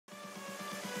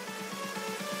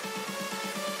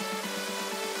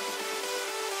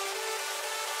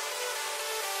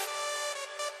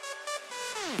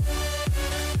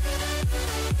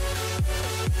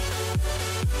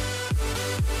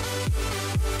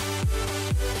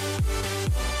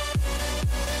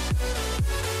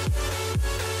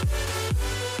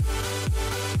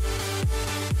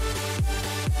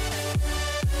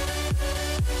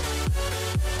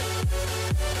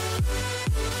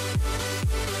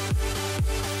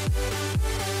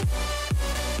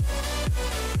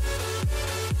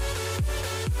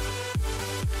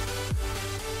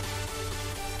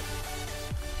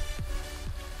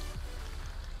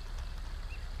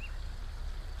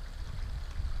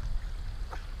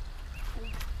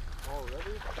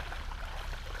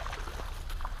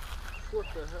What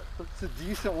the heck? It's a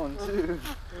decent one too.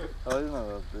 Oh, it's not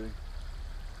that big.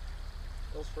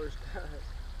 Those first guys.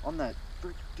 On that,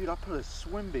 dude, I put a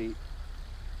swim bait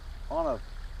on a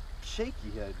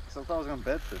shaky head because I thought I was gonna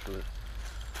bedfish with it.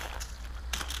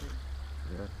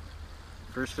 Yeah.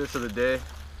 First fish of the day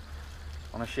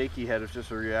on a shaky head. It's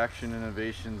just a Reaction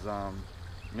Innovations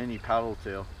mini paddle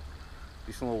tail.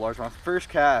 Decent little largemouth. First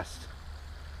cast.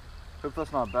 Hope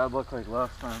that's not bad luck like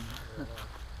last time. Yeah.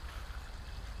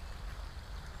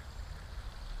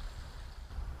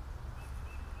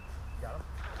 Got him?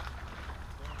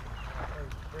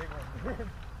 Big one.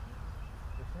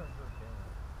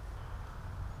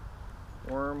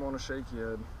 Worm on a shaky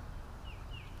head.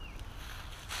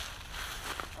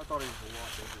 I thought he was a lot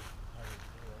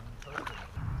bigger.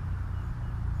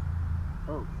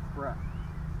 Oh crap.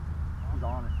 He's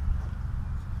on it.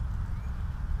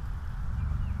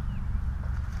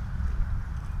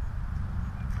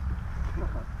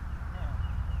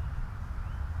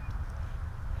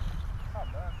 Not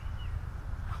bad.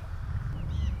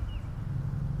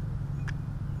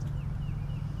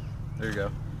 There you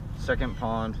go. Second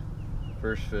pond,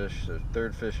 first fish, so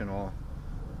third fish in all.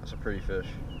 That's a pretty fish.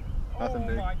 Nothing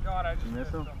big. Oh my god, I just You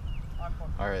missed missed him?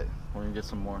 him. Alright, we're gonna get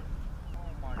some more. Oh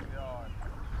my god.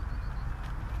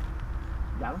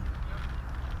 Got him?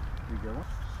 You good one?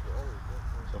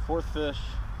 So fourth fish.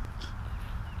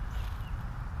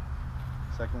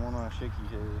 Second one on a shaky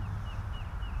head.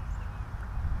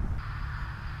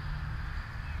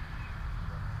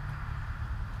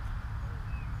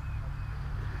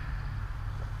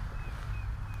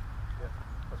 Yeah,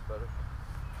 that's better.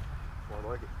 More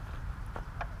like it.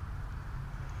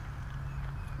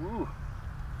 Woo!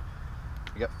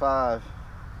 You got 5.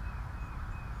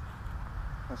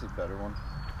 That's a better one.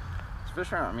 These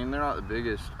fish aren't, I mean, they're not the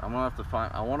biggest. I'm gonna have to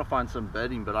find, I want to find some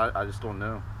bedding, but I just don't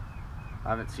know. I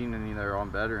haven't seen any that are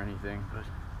on bed or anything, but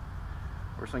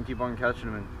we're just gonna keep on catching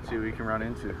them and see what we can run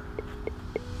into.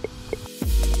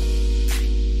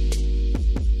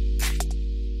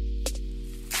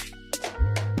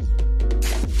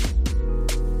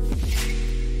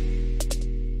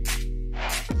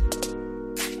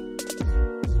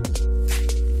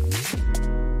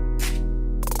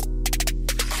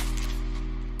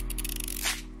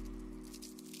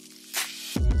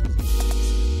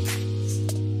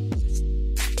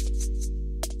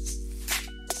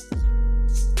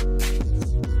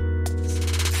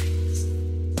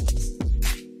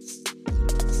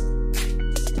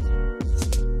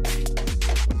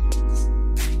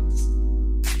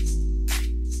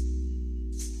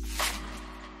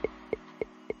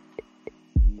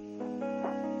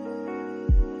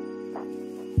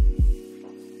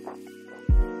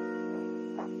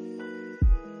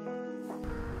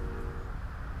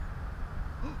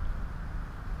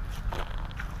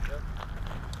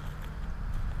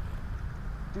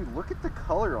 Dude, look at the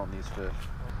color on these fish.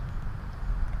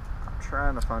 I'm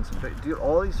trying to find some big. Dude,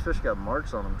 all these fish got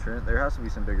marks on them, Trent. There has to be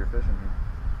some bigger fish in here.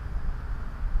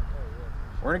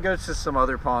 We're gonna go to some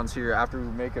other ponds here after we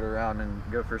make it around and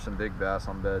go for some big bass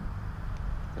on bed.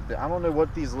 I don't know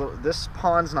what these little. This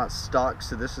pond's not stocked,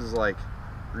 so this is like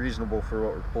reasonable for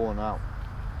what we're pulling out.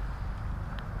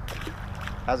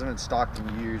 Hasn't been stocked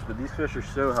in years, but these fish are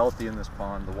so healthy in this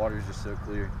pond. The water's just so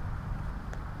clear.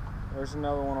 There's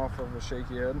another one off of a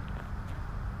shaky head.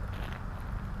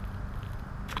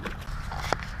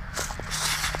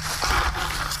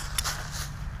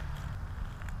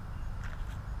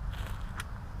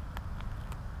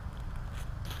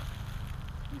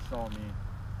 He saw me.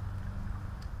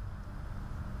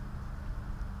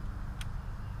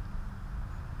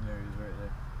 There he is right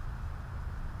there.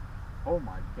 Oh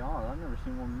my god, I've never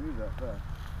seen one move that fast.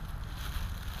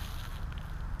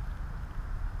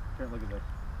 Can't look at this.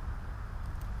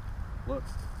 Look.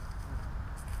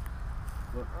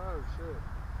 Look. Oh shit.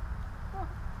 Huh.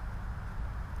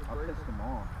 I pissed him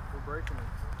off. We're breaking it.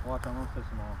 Watch, I'm gonna piss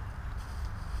him off.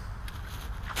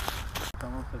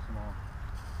 I'm gonna piss him off.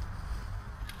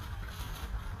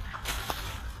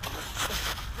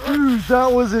 Dude,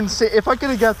 that was insane. If I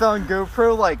could have got that on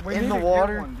GoPro, like in the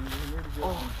water.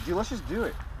 Dude, let's just do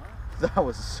it. That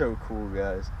was so cool,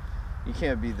 guys. You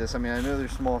can't beat this. I mean, I know they're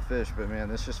small fish, but man,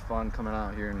 it's just fun coming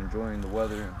out here and enjoying the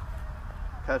weather and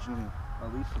catching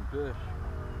at least some fish.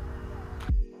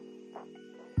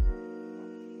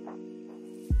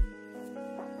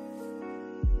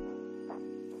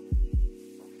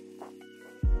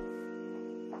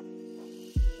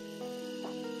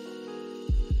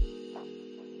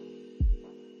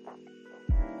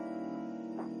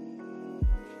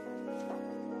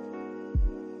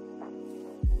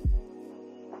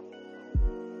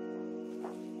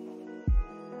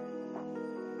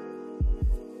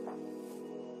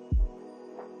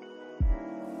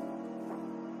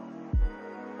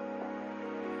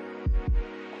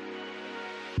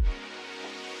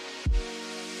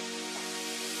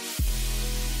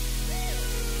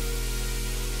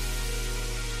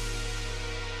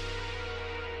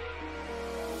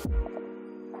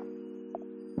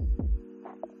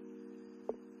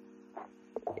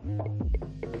 What's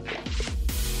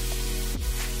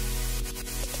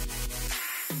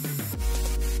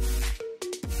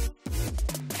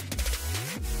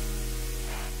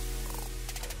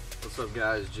up,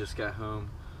 guys? Just got home.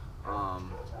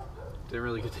 Didn't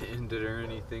really get to end it or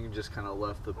anything, just kind of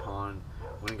left the pond,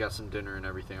 went and got some dinner and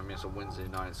everything. I mean, it's a Wednesday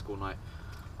night, school night.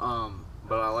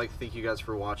 But I'd like to thank you guys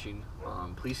for watching.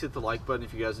 Please hit the like button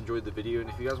if you guys enjoyed the video, and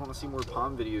if you guys want to see more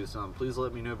pond videos, please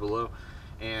let me know below.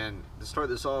 And to start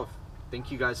this off,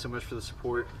 thank you guys so much for the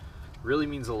support. Really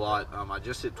means a lot. I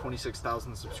just hit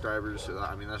 26,000 subscribers, so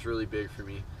I mean, that's really big for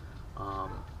me.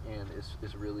 And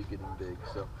it's really getting big.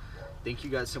 So thank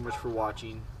you guys so much for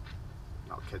watching.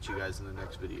 I'll catch you guys in the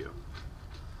next video.